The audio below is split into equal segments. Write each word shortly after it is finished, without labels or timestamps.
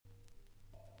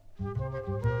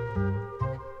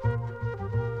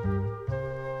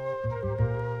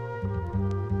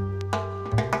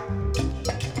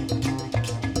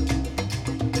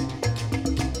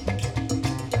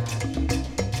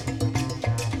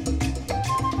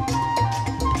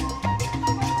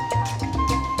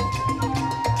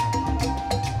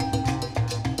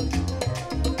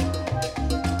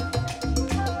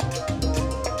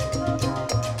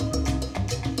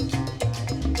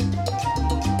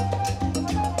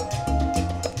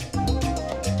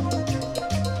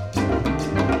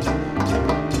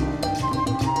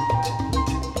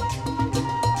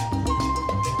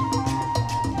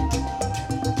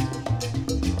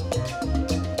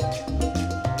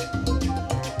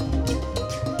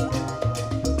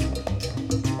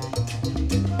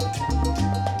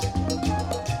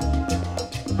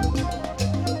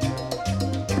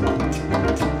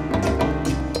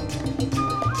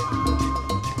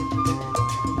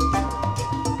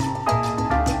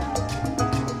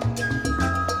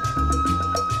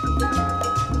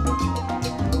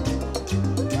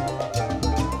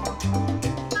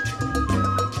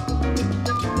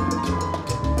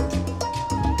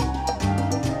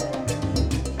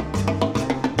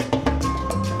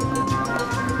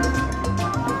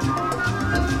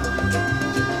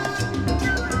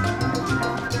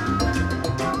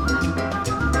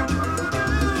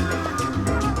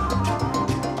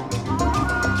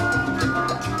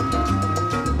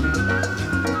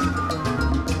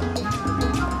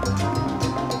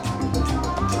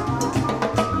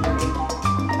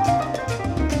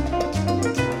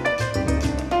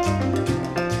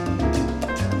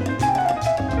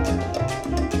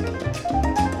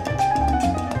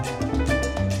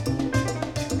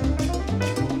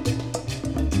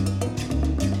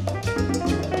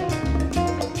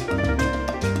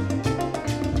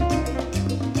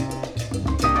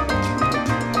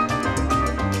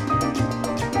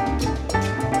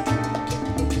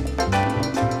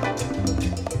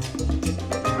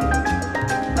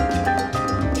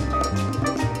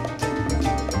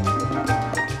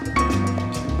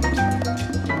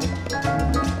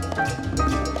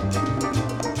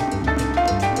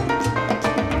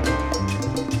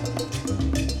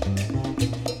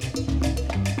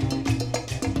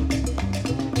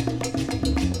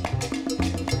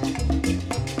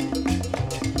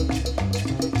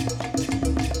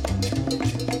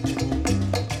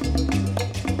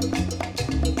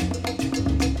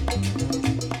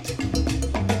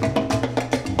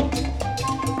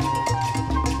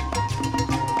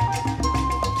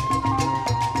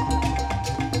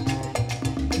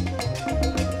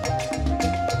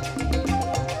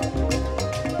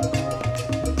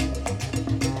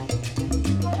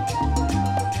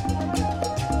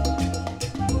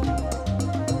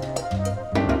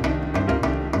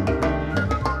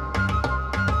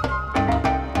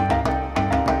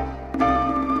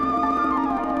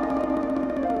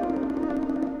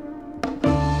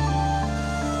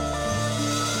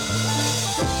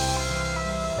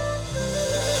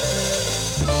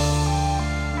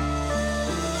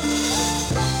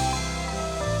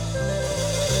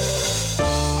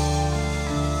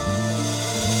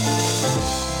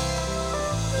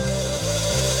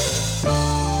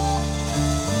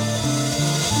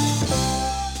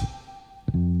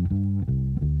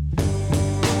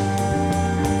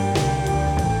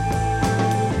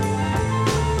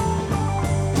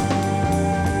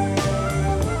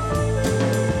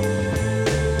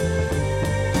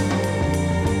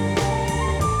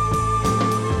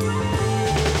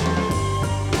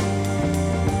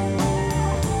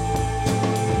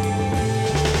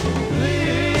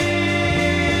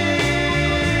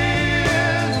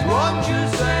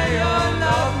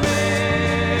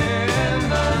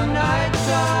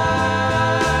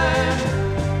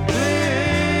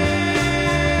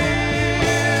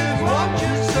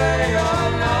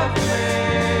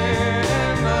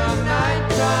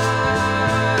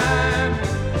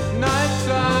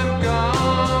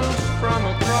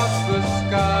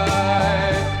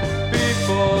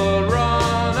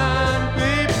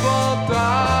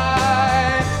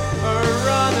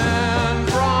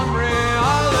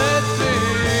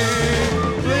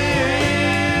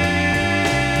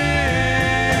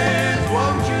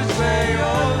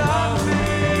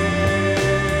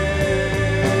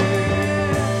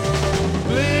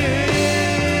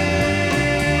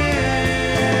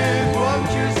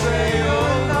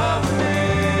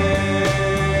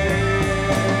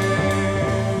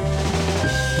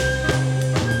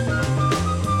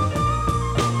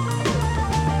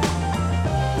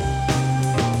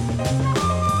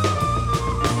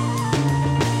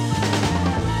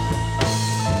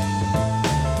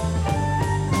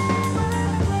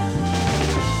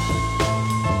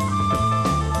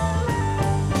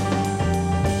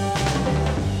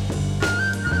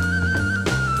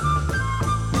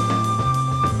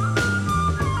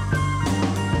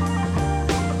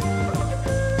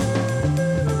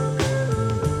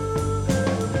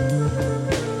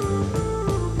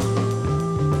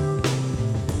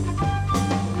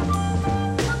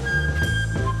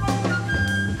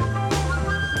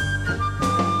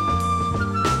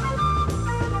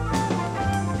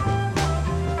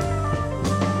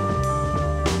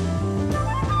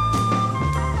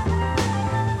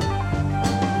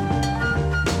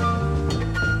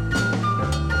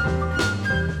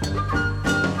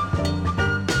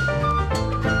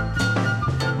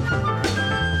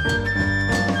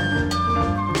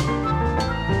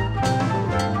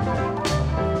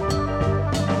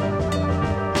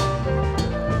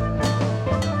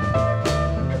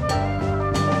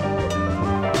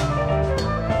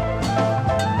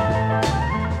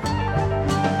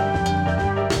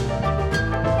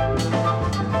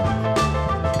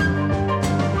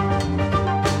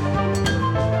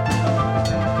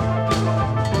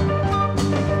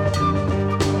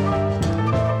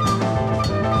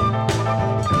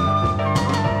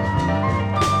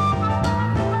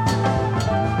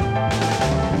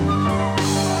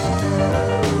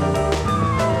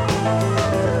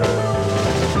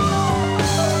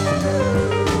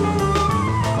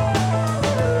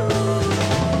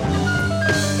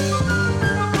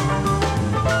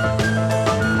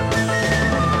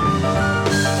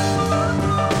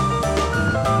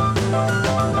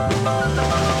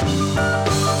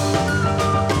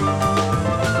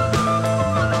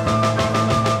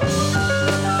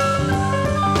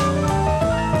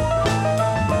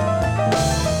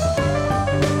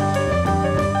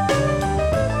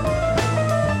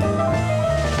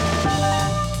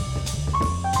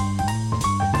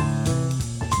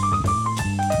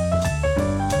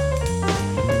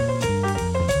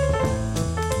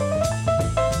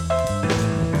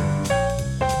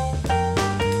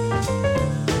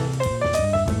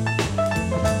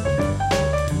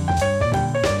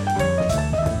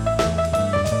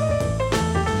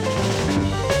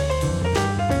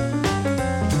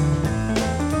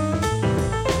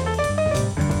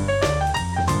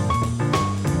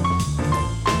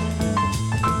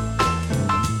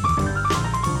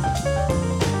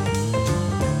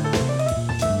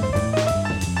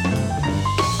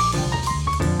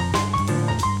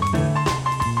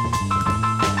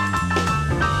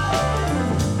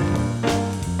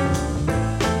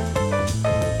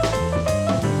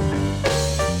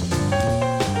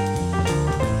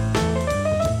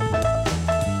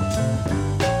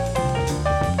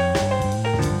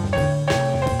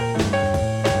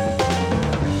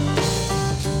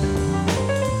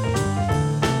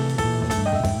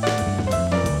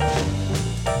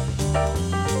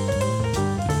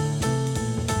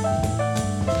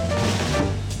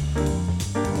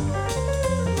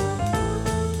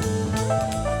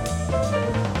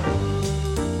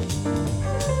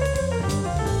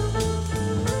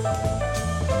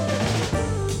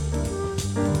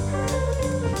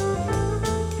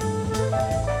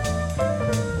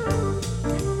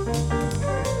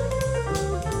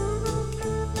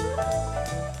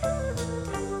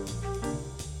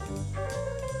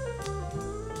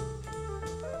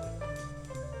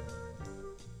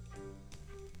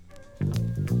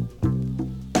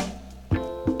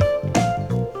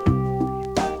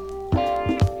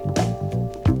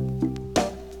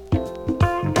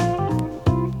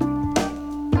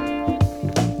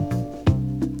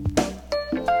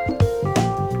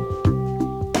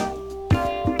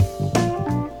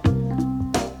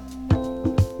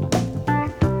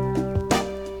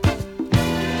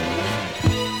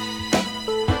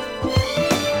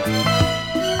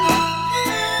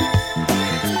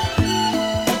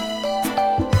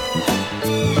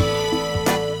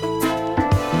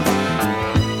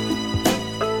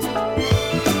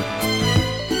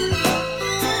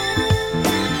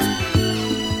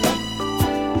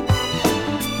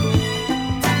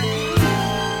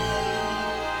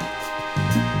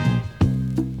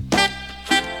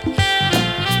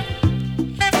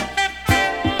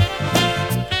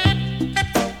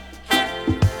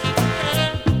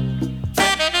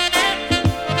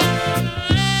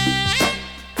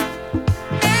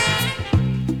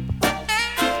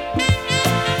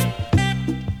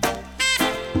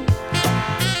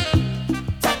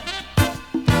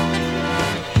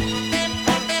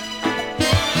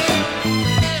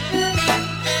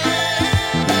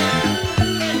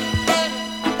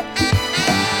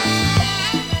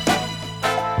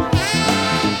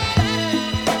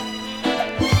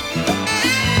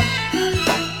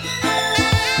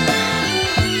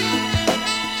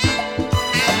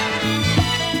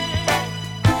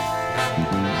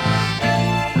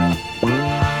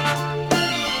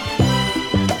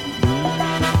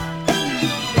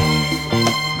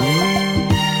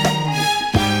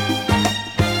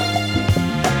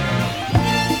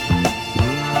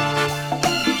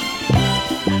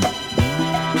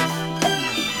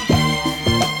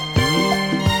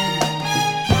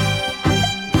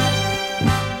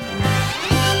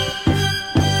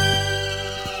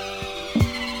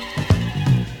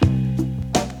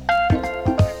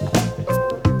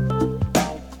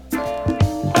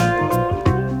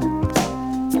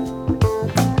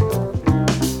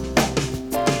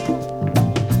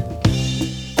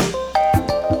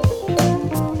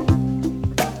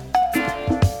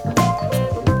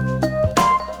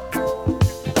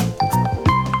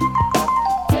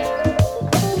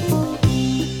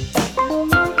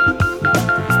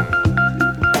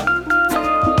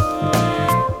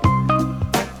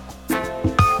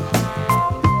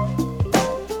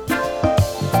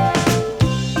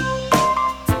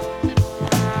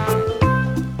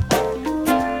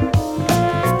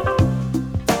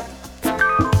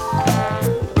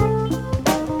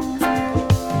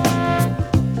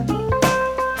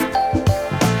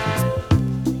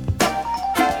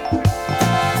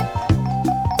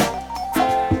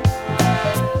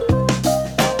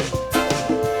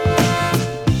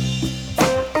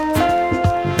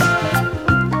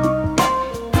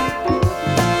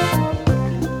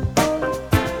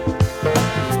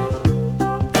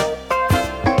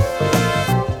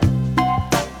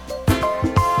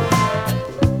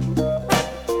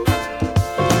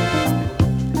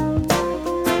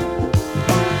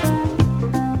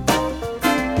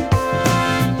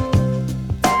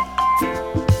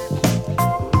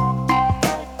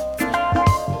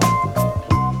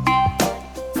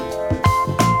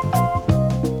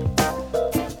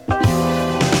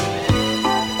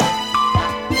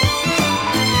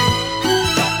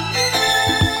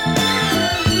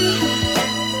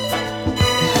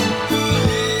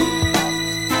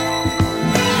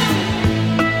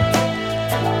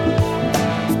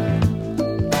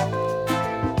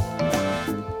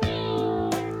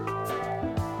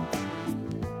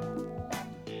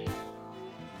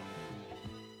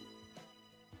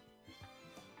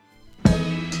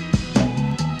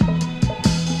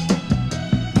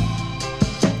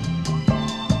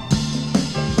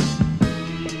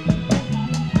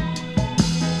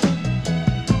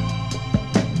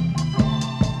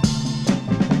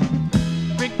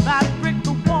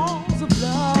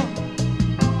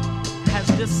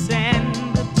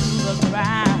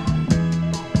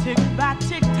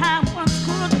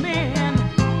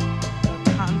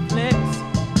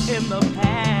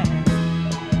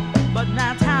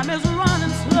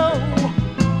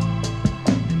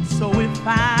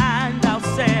find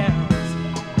ourselves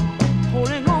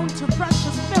holding on to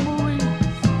precious memories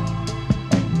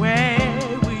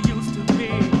where we used to be.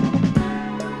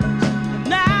 And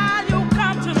now you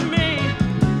come to me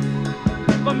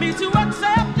for me to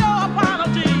accept your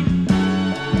apology,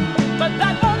 but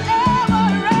that won't ever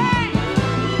erase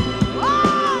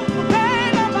all the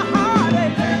pain of the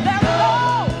heartache. There's no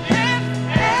ifs,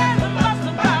 ands, and buts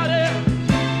about it.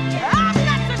 I've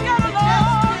got to get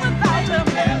along without you.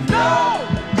 There's no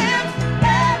ifs,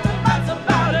 ands, and buts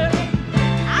about it.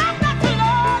 I've got to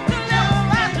learn to live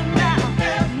without you now.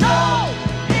 There's no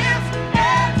ifs,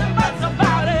 ands, and buts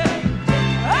about it.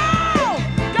 Oh,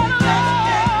 get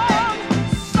along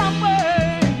some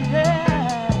way,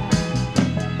 yeah.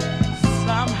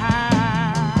 Somehow,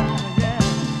 yeah.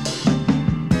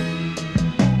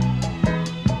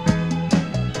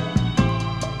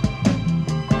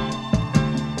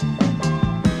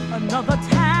 Another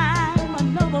time,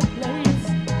 another place.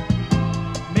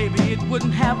 Maybe it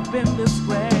wouldn't have been this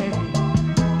way.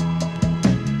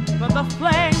 But the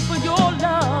flame for your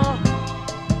love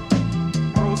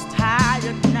grows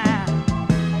tired now.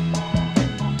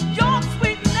 Your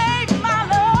sweet name, my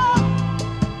love,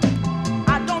 I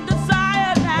don't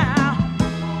desire now.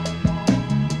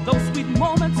 Those sweet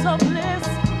moments of bliss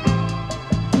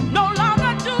no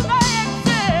longer do they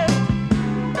exist.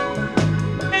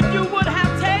 If you would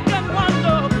have taken one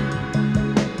look,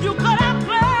 you could have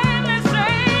plainly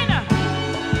seen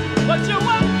what you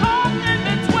were caught in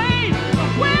between the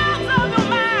wheels of your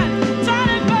mind,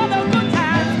 turning for the good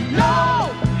times. No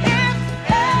ifs,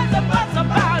 ands, or buts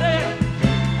about it.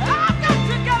 I've got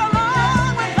to get along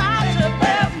without you.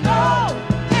 There's no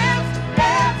ifs,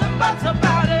 ands, or buts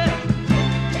about it.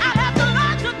 I'd have to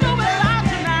learn to do without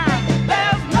you now.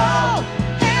 There's no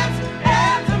ifs,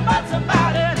 ands, and buts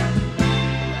about it.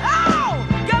 Oh,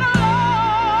 get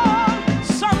along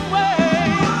some way,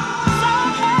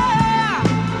 somewhere.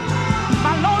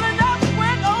 My loneliness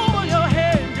went over your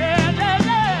head, yeah, yeah,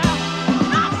 yeah.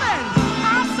 Nothing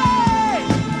I say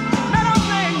meant a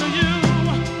thing to you,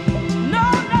 no,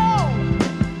 no.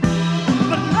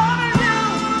 But loving you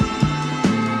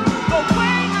the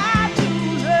way I do,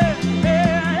 yeah, yeah,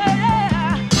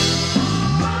 yeah.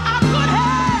 I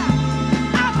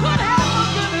could have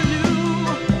forgiven you,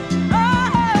 oh,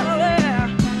 yeah.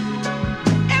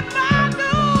 If I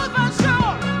knew for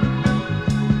sure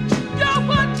you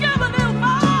would give a little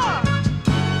more.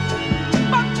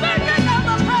 But thinking of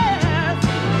the past,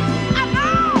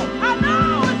 I know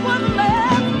it wouldn't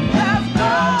last. There's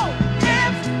no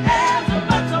ifs, ands, or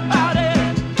buts about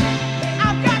it.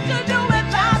 I've got to do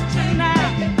without you now.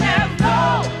 There's no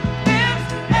ifs,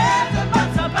 ands, or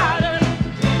buts about it.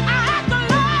 I have to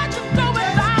learn to do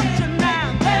without you now.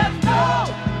 There's no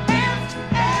ifs,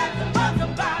 ands, or buts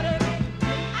about it.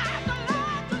 I have to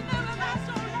learn to live without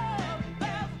your love.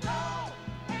 There's no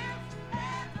ifs,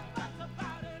 ands, or buts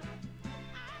about it. I have to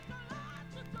learn to do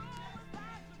without you now.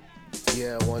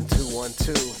 Yeah, 1 2 1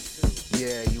 2.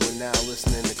 Yeah, you are now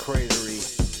listening to Cratery,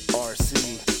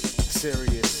 RC,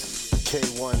 Sirius, K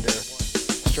Wonder,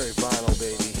 straight vinyl,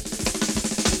 baby.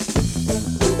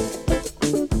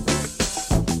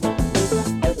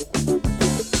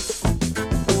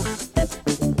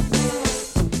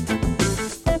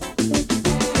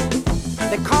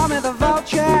 They call me the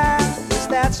vulture, yes,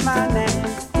 that's my name.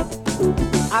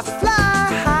 I fly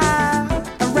high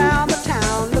around the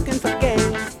town looking for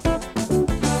game.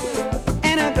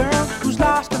 Any girl who's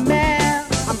lost a man,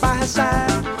 I'm by her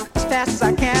side as fast as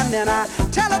I can. Then I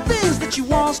tell her things that she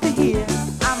wants to hear.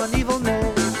 I'm an evil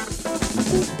man.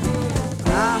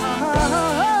 I'm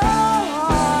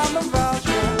a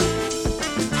vulture.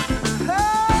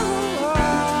 I'm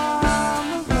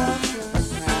a vulture.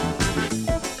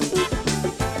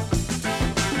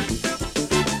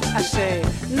 I say,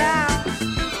 now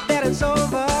that it's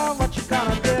over, what you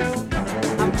gonna do?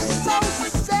 I'm so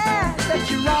sad that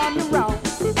you're on the road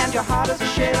and your heart is a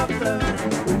shade of blue.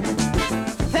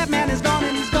 That man is gone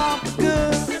and he's gone for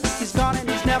good. He's gone and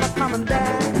he's never coming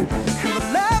back. And the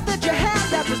love that you had,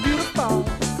 that was beautiful,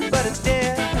 but it's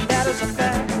dead and that is a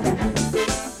fact.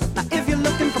 Now if you're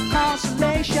looking for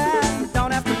consolation, you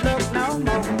don't have to look no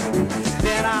more.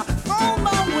 Then I'll fold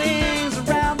my wings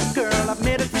around the girl I've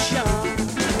made it for sure.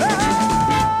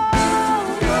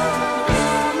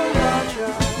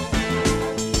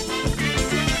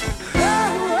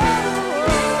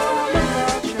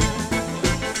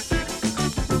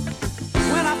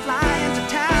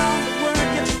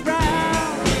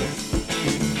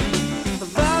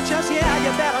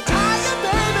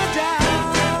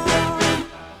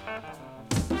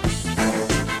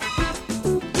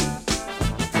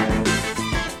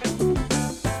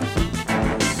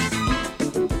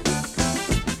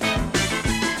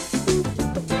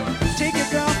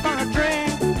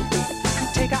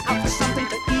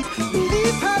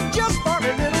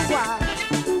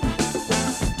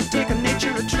 watch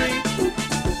you retreat.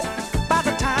 By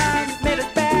the time you made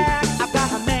it back, I've got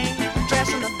her name,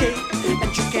 address, and a date.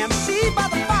 And you can see by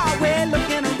the faraway look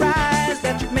in her eyes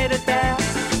that you've made it back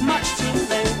much too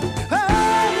late. Oh,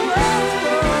 oh,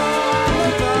 oh, the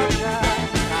vulture.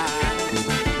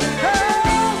 Oh,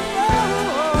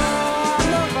 oh,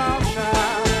 the vulture.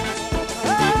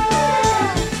 Oh.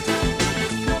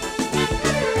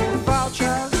 The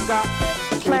vulture's got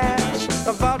class.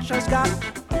 The vulture's got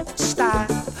style.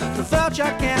 The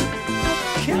vulture can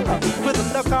kill her with a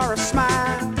look or a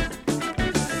smile.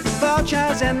 The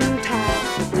vulture's in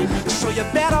town, so you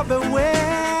better beware.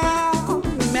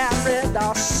 Married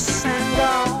or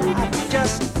single, I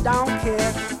just don't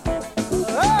care.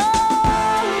 Oh,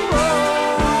 oh,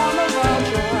 the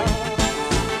vulture.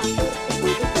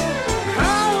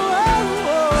 Oh, oh,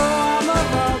 oh, the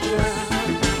vulture.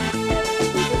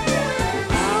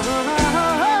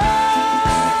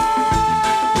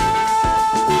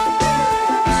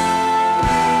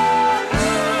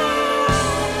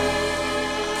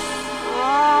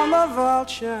 I'm a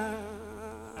vulture.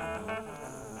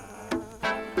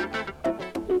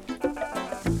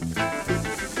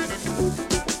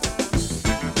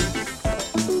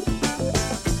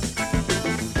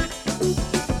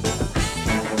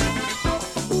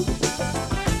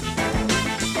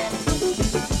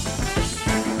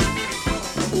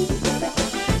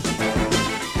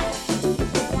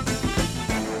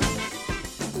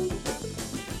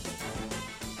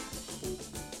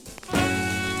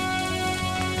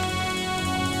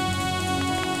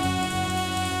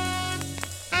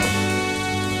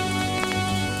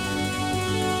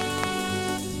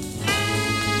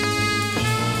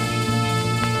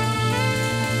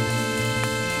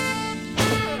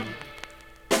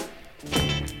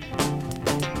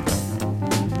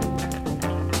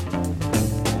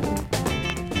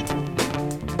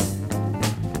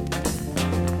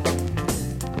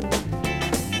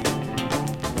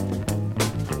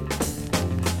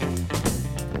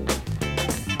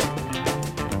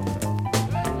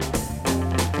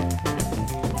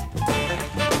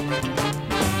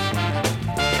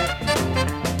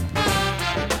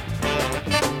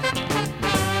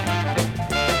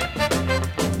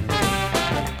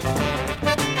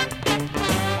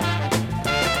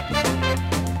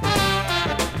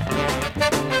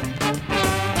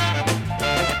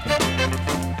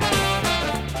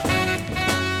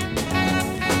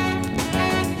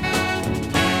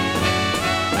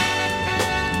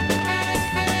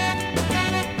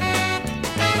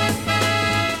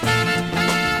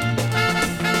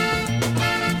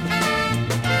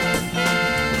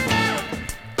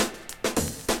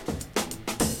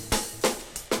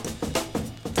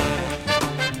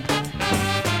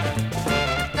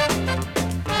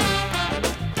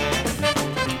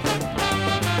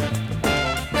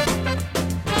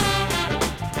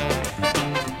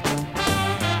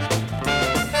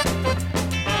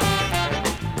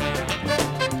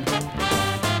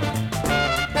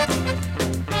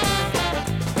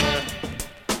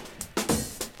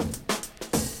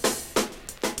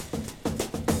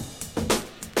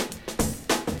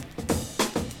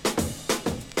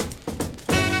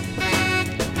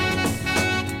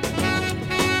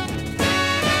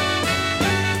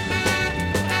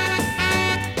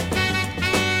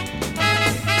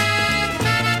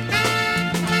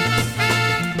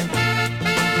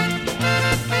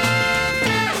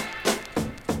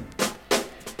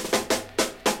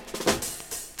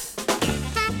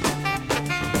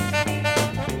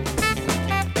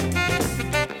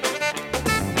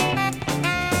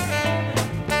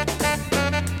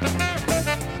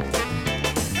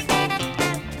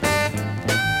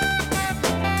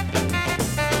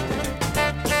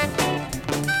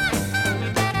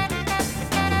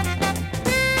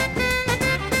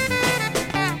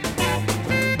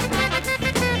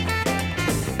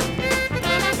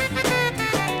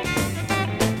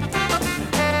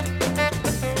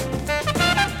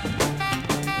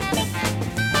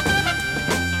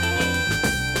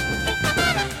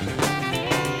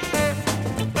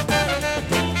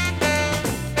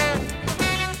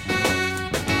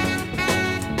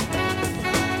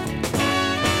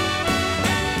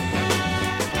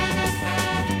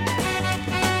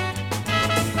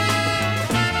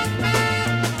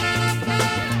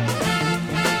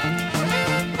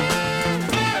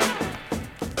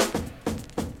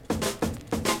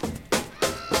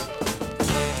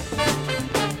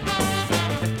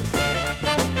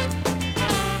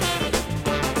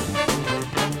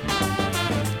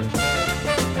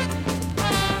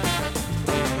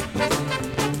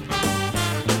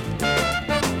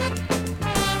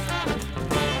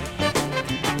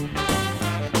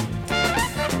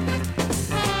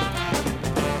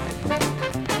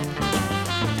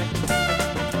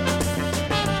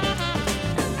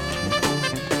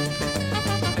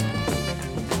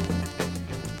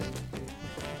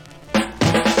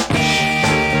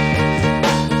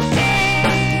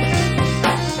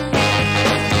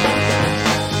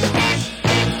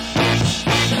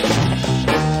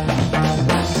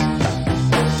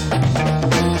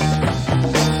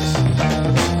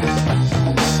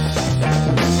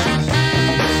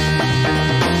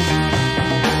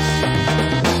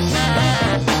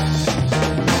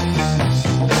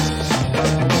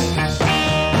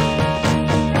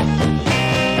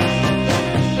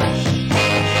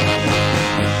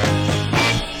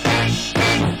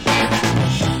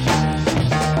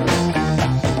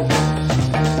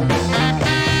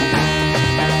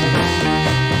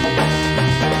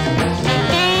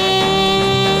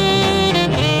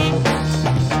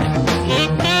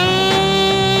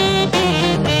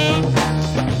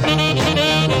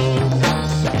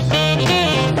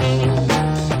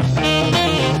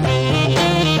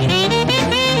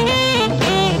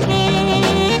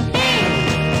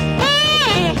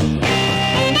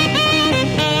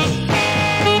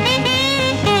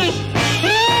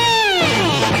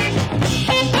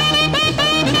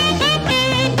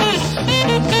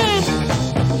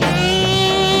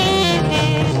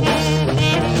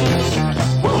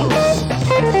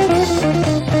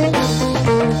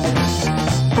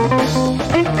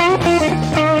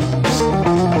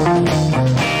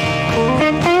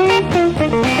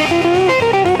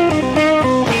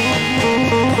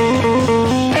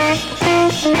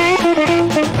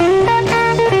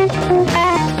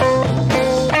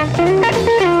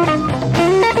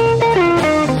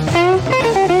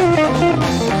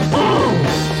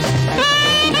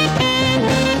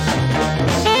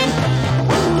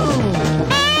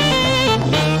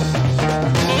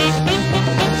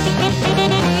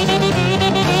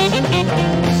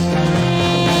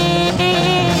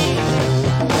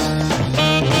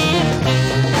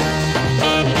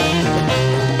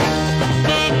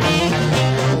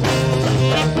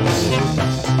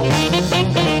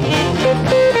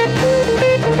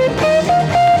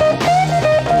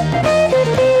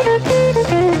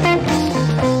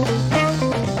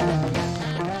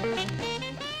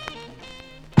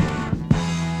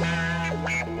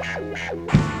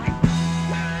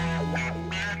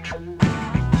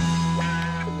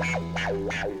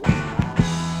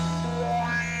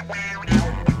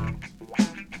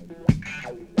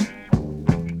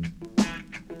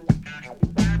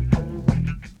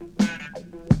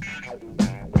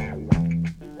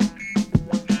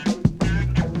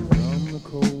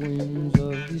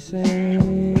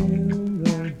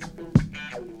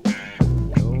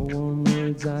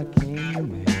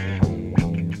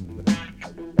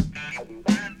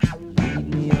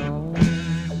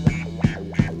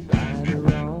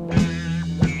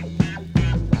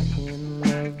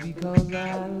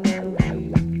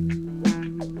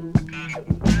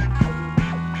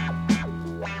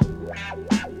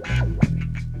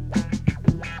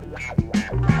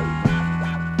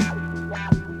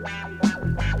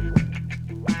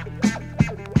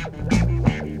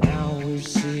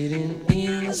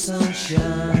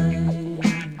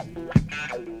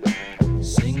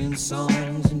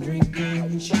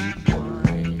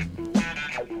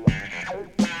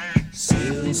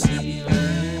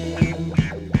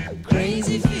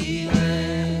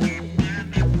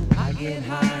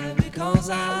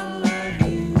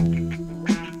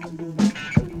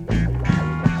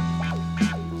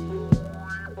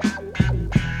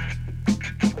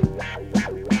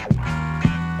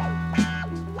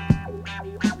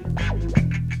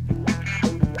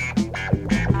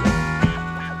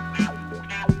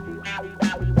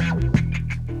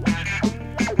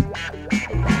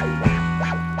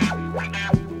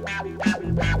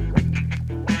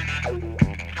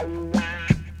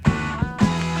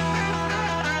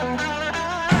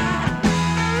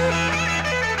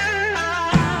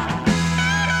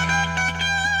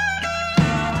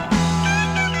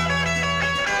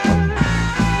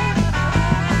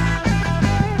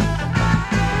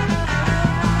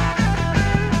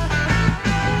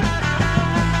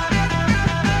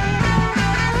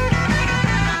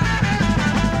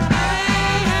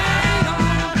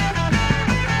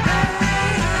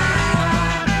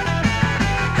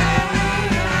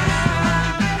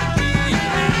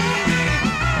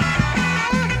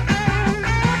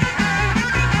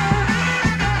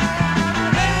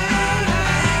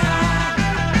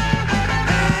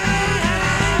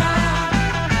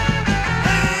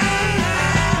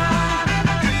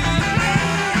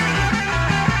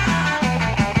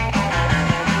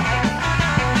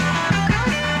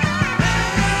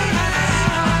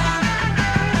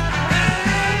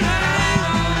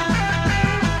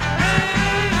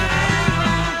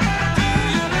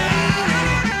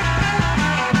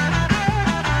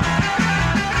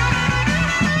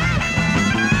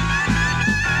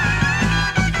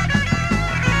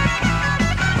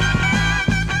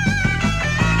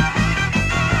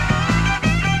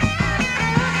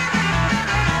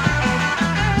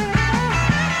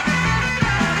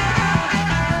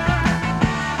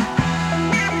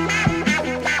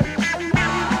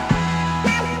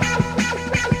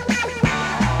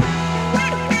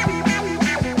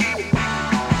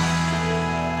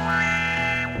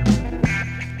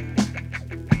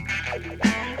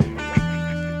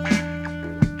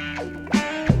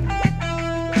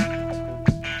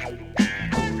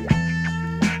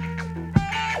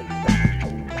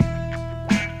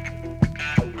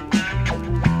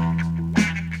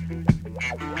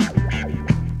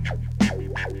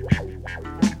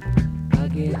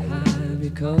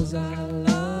 'cause I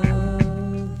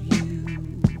love you.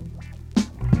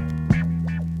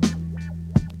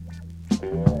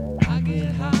 I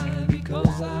get high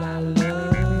because I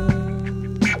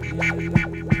love you.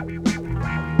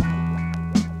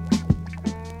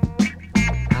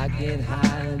 I get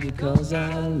high because I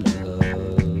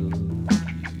love you.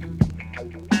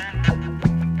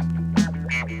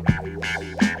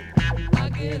 I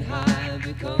get high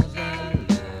because I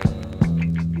love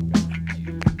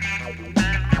you.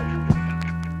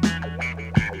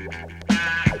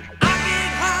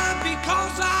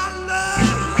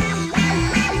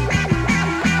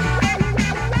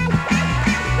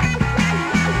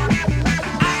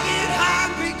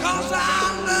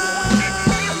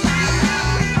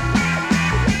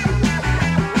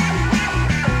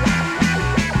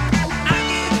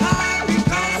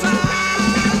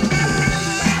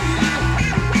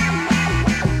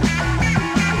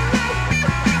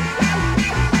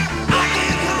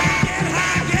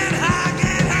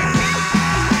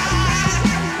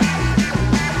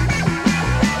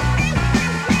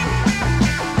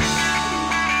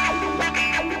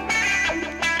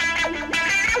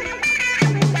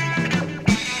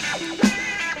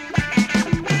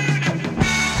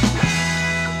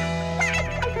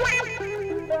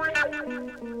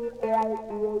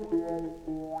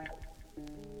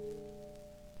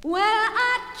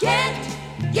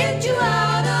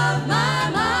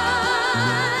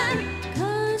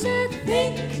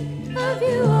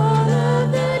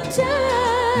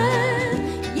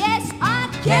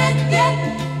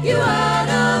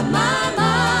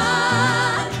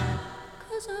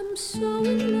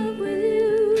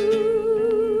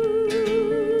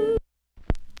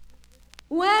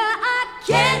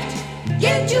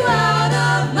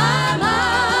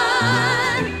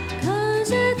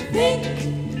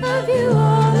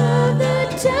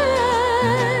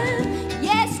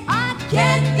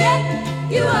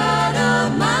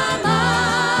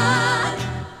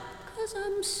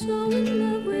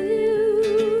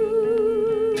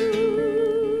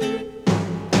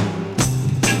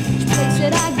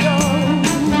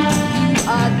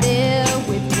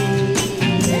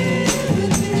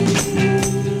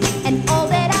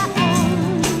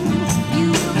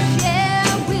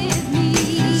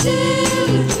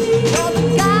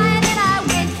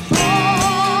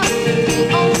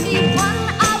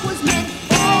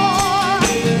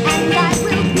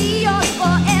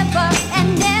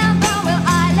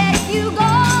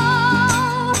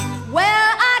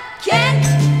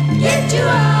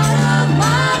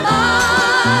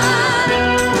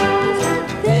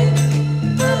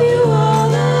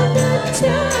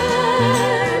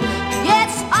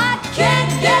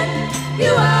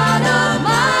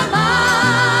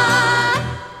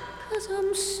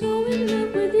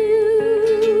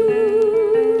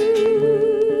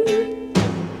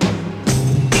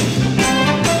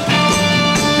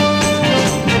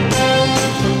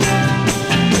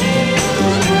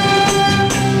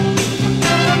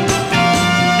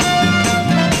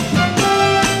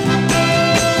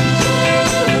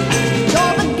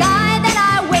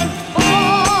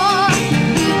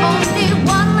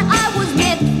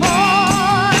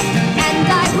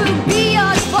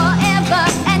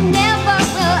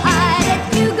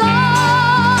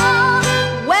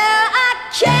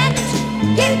 can't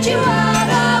get you out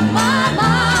of my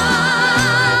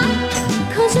mind,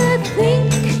 'cause I think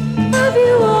of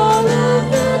you all of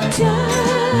the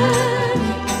time.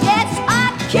 Yes, I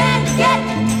can't get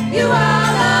you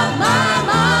out of my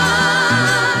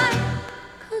mind,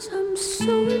 'cause I'm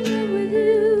so in love with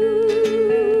you.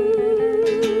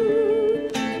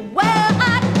 Well,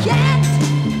 I can't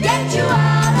get you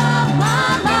out of my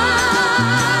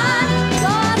mind,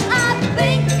 'cause I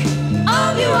think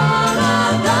of you all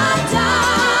of the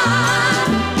time.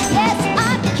 Yes,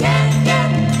 I can't get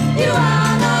you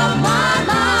out of my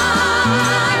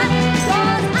mind,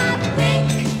 'cause I think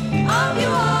of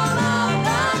you all of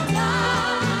the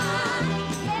time.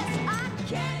 Yes, I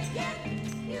can't get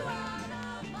you out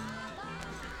of my mind.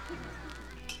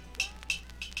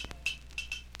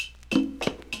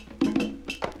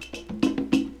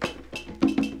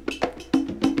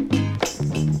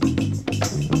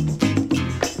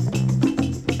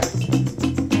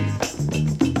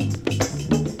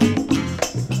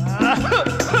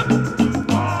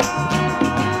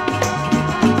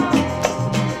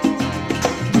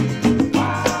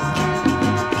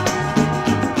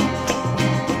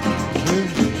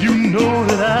 You know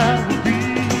that I would be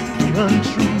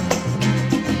untrue.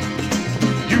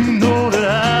 You know that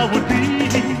I would be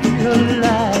a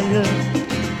liar.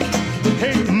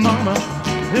 Hey, mama,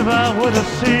 if I were to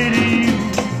say to you,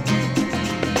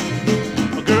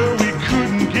 girl, we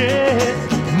couldn't get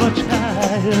much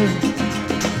higher.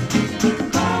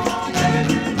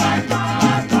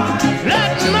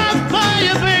 Light my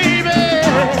fire, baby.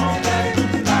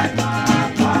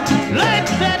 Light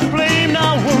that flame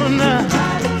now, woman.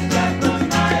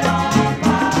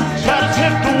 Try to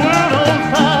set the world on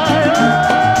fire.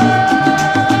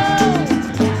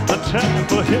 The time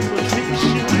for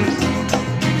hesitation is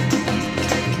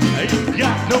ain't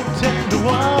got no time to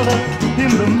wallow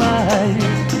in the mire.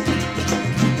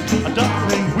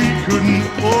 Darling, we couldn't.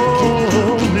 Oh.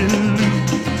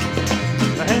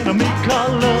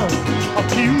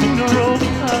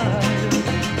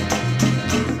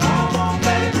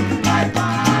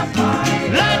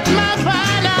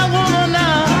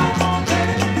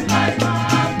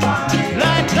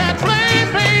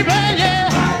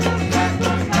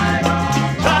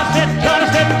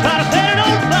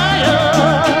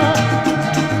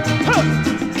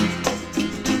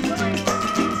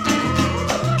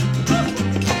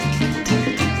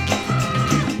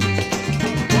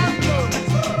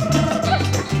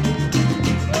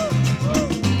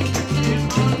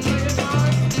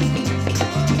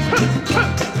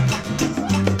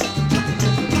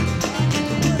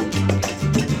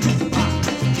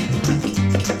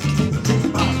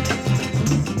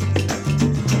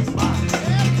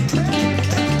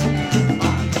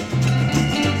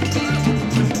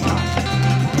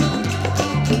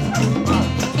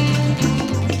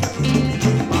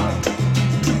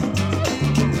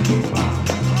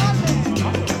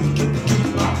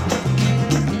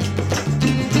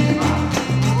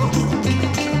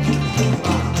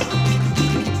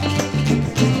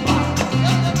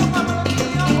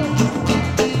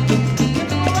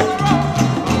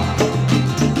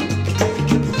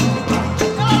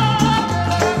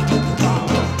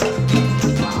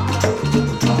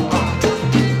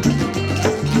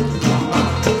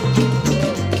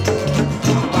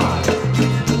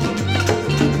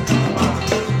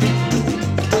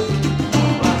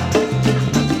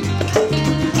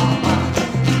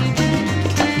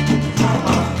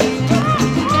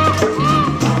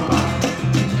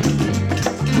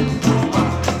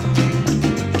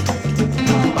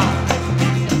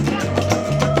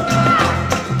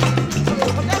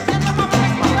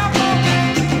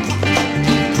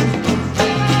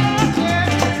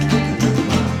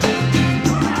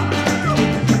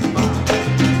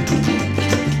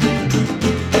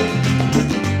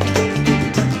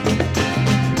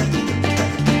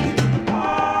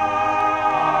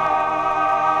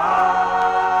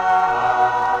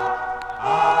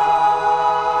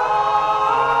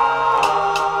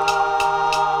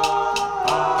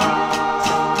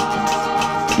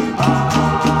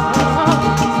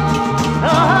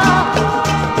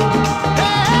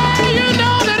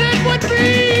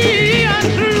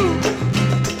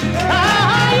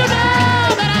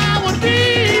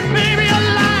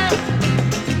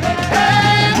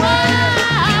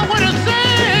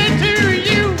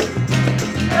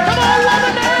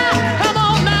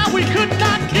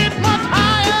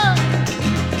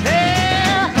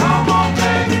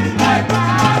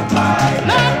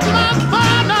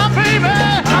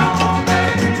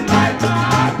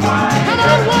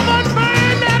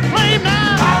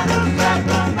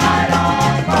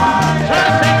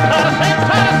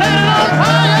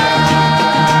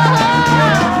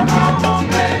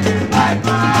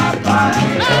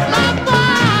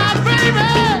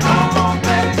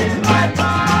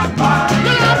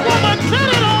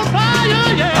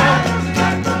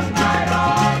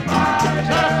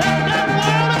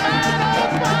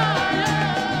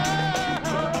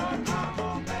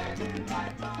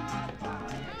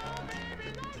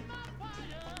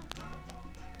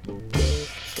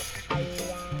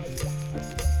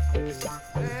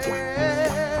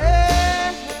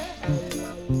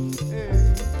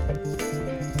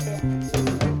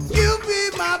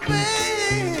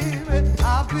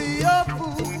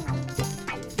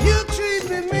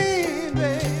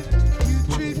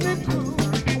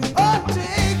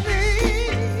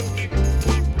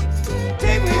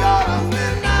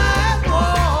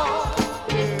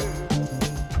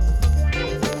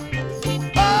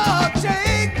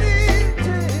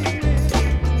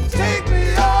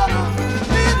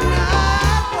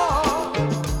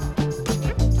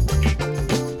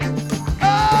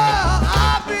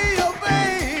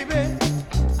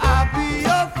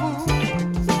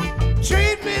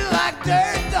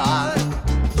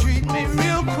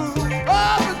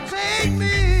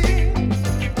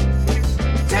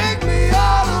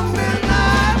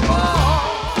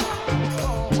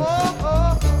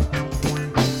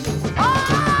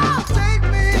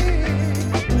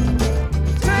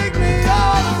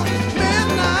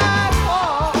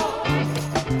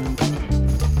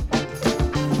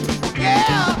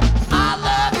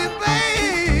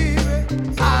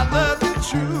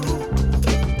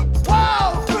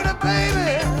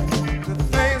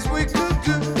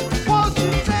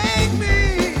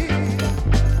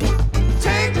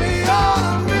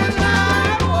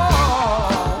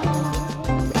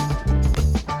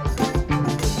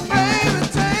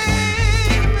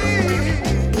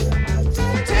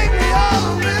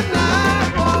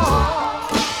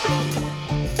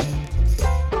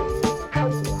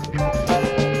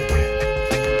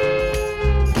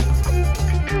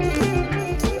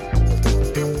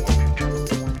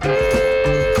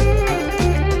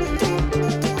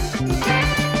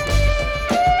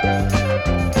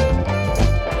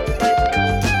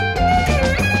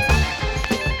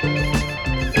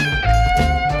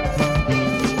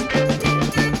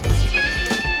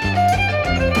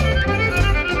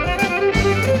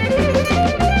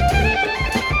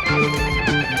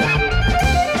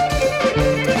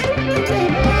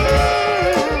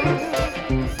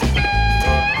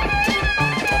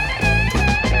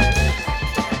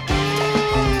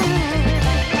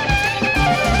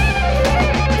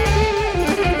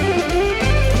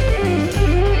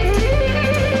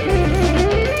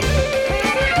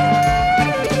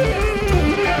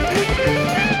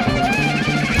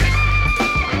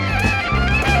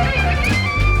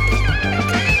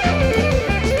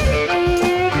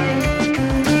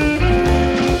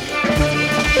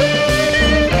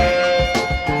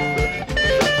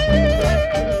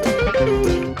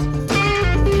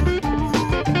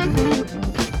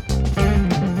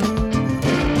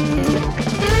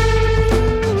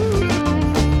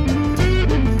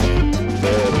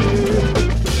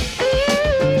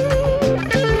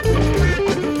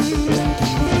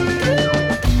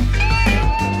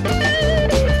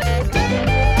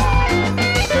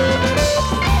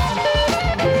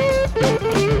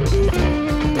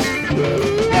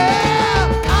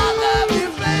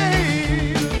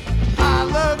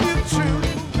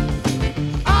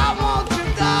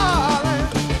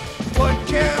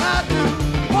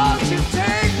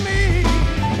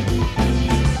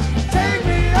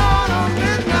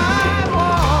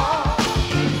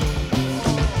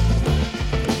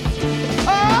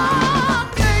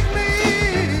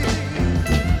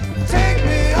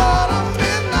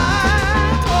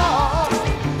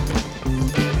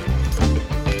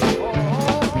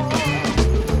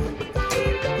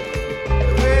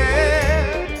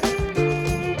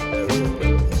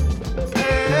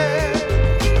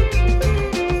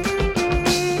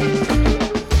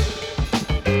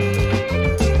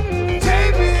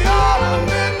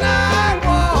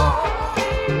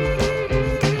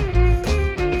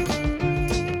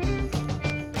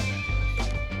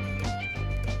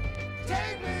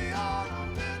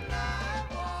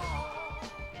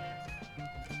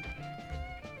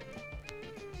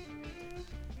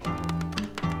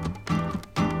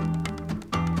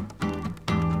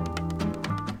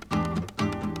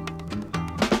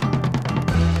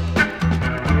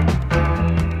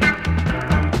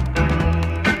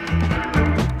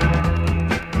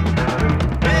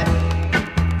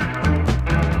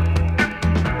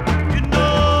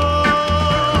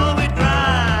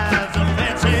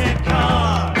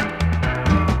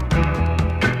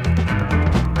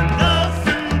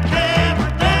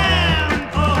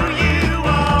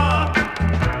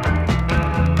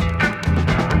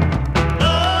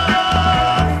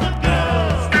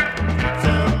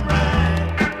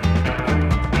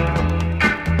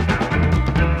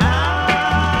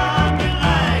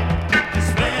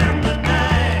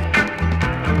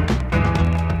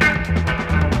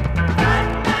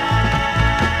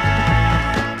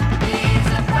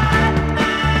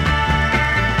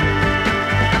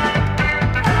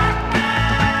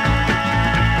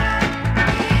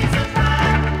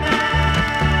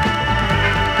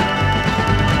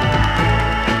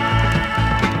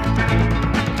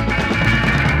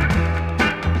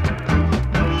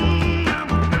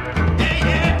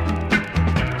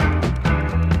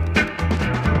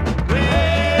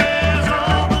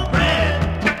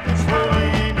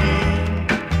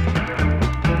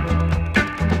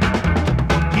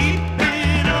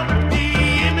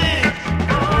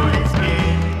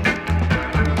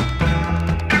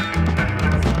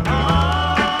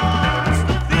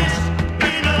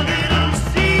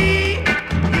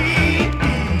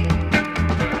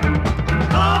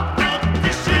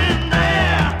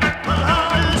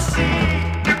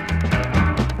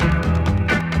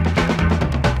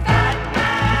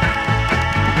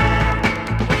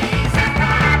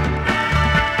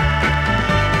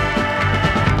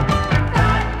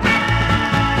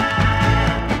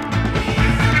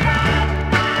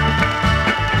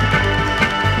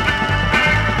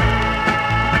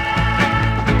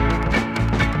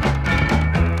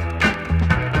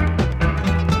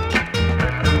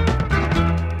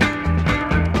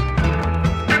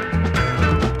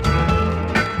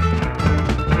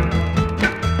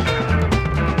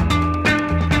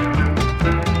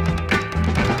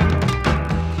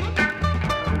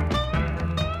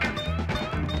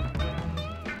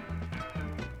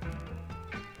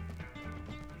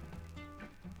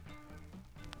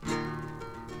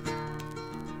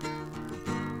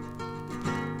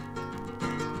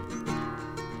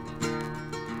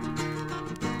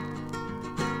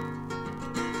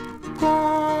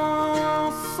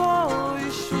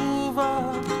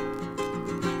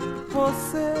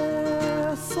 você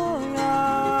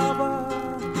sonhava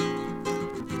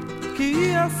que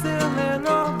ia ser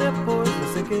melhor depois.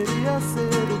 Você queria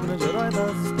ser o grande herói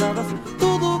das estradas,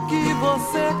 tudo que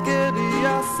você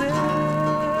queria ser.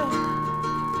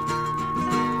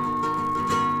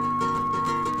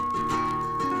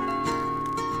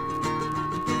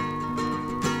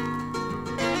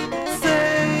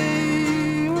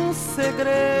 Sei um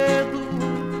segredo,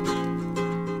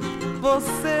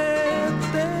 você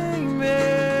tem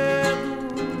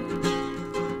medo,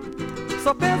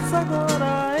 só pensa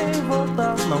agora em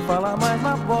voltar, não fala mais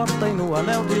na porta e no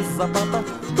anel de sapata,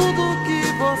 tudo que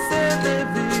você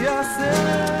devia ser.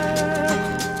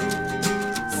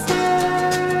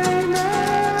 Sem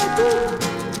medo,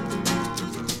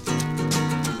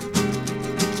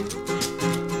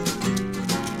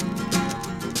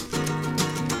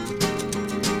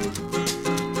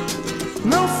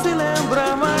 não se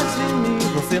lembra mais de mim,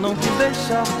 você não quis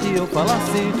deixar que eu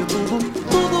falasse de tudo,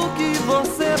 tudo que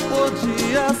você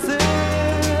podia ser.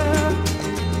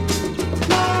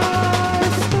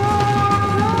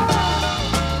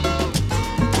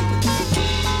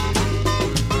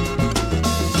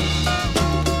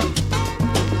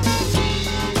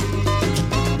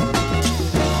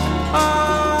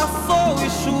 Sol e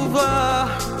chuva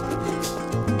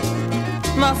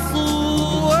na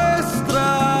sua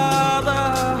estrada,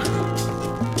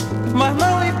 mas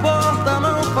não importa,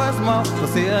 não faz mal,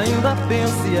 você ainda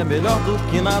pensa e é melhor do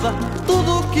que nada,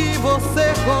 tudo que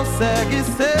você consegue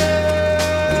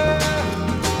ser.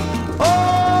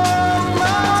 Oh,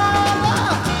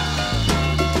 nada.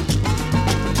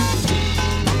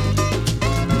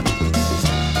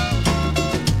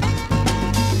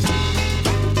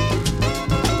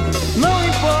 Não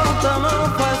importa, não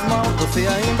faz mal, você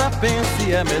ainda pensa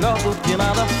e é melhor do que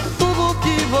nada, tudo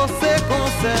que você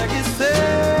consegue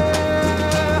ser.